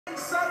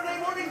Saturday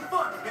morning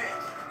fun bit.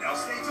 Now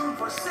stay tuned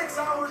for 6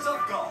 hours of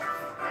golf.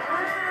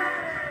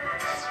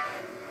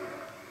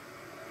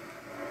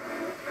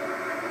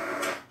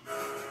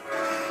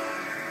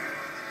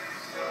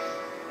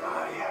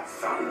 I have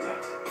found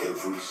it.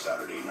 Every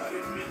Saturday night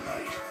at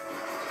midnight,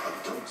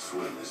 Adult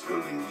Swim is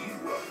building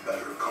you a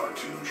better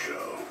cartoon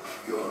show.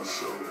 Your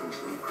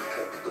souls will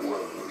protect the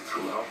world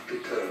throughout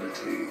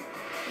eternity.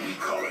 We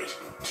call it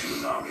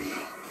Toonami.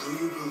 Do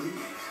you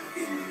believe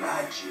in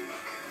magic?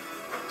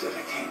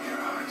 Dedicate your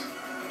heart.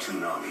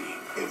 Toonami,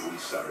 every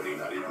Saturday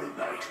night at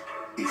midnight.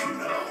 If you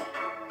know,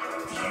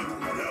 you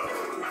know.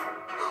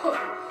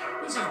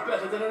 This is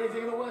better than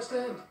anything in the West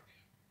End.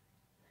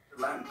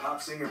 Latin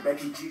pop singer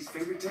Becky G's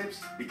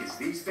fingertips, because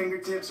these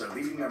fingertips are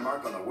leaving their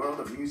mark on the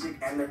world of music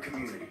and their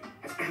community.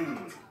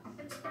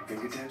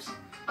 Fingertips?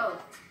 Oh,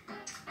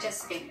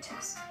 just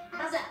fingertips.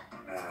 How's that?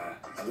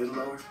 A little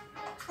lower?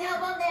 How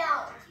about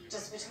now?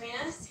 Just between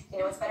us, you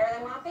know what's better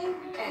than mopping?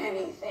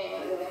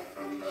 Anything.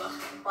 Ugh.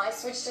 Well, I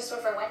switched to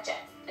Swiffer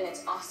WetJet, and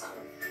it's awesome.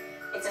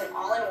 It's an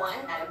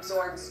all-in-one that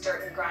absorbs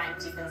dirt and grime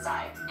deep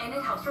inside. And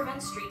it helps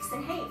prevent streaks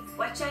and haze.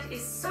 WetJet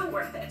is so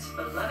worth it.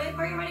 Love it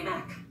for your money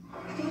back.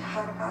 Have you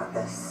heard about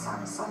this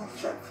Samsung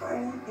flip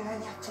phone? You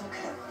only have to look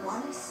at it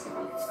once.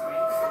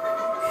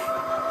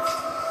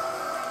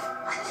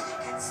 I think it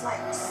gets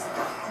like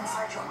stuck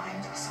inside your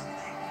mind or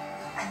something.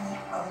 And the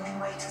only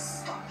way to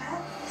stop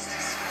it is to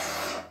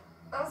switch.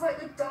 That was like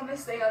the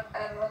dumbest thing I've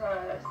ever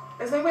heard.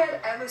 There's no way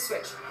I'd ever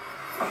switch.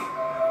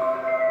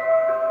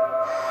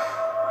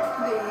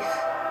 Leave.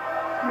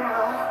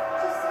 Now.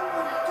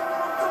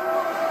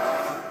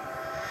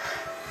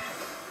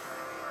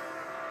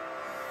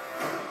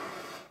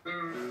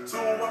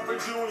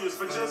 Juniors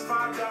for just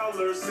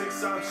 $5,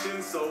 6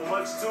 options, so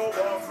much to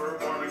offer.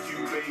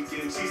 Barbecue,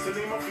 bacon, cheese to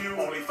name a few.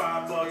 Only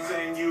 $5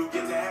 and you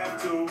get to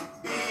have two.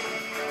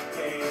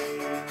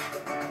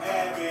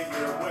 Have it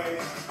your way.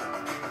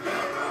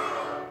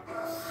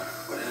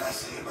 What did I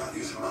say about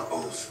using my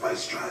Old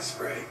Spice dry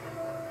spray?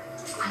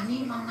 I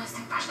need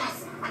long-lasting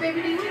freshness.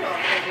 Baby, do you know?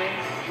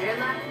 Your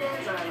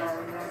lavenders are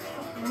lavender.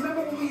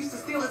 Remember when we used to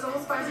steal his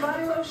Old Spice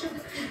body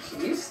lotion?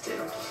 Used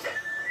to.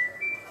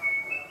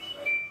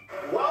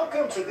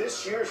 Welcome to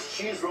this year's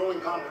cheese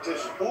rolling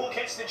competition. Who will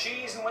catch the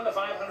cheese and win the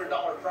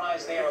 $500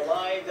 prize? They are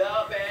lined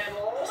up, and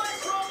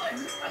let's roll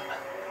it!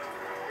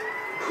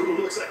 Ooh,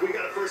 looks like we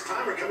got a first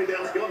timer coming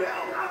down the hill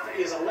now.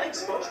 Is a leg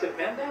supposed to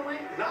bend that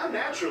way? Not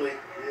naturally.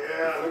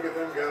 Yeah, look at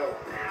them go.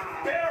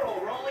 Barrel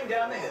rolling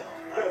down the hill.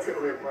 That's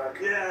gonna be a mark.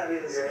 Yeah,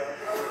 it is.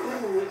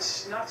 Yeah. Ooh,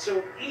 it's not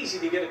so easy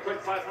to get a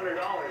quick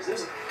 $500, is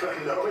it?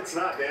 No, it's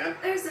not, Dan.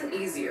 There's an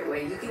easier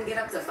way you can get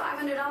up to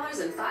 $500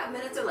 in 5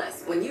 minutes or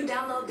less when you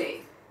download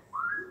Dave.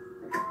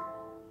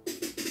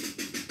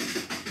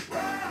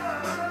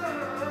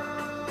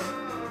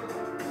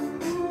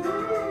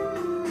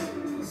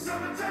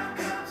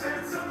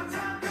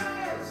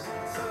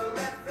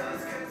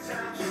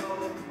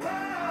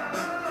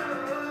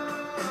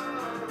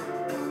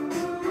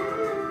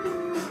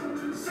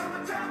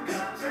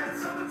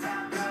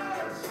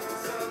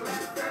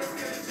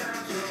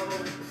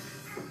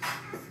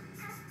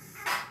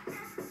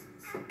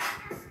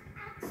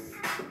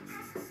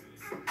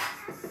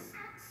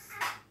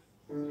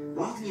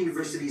 Walden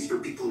University is for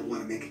people who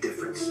want to make a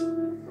difference.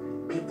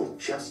 People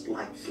just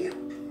like you.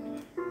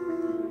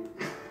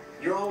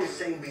 You're always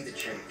saying be the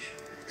change.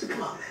 So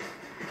come on, man.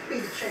 Be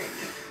the change.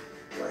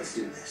 Let's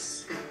do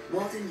this.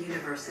 Walden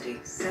University,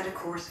 set a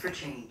course for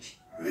change.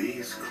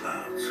 These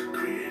clouds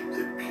create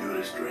the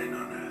purest rain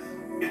on Earth.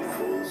 It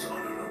falls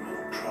on a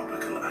remote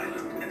tropical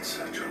island in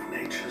search of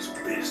nature's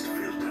best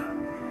filter.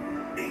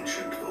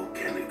 Ancient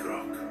volcanic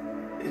rock.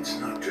 It's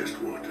not just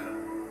water.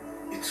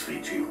 It's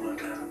Fiji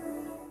water.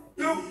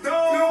 Snoop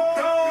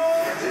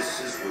Dogg! This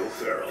is Will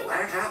Ferrell.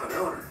 I have an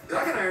owner.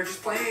 Doug and I are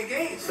just playing a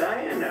game.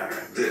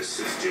 Sayonara. This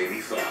is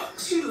Jamie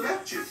Foxx. She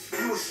left you.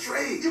 You were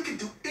straight. You can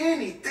do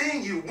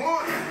anything you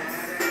want.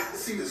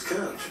 See this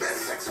couch.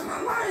 Best sex of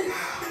my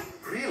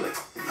life. Really?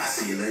 I'll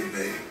see you later,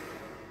 baby.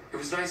 It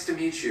was nice to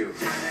meet you.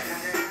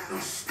 No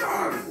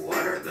starving.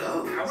 What are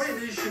those? How many of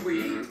these should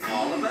we eat?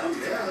 All of them?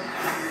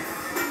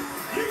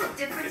 Yeah. You look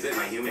different. Is it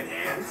my human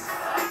hands?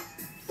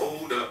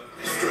 Hold up.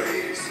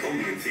 Strays.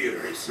 Only in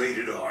theaters.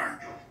 Rated R.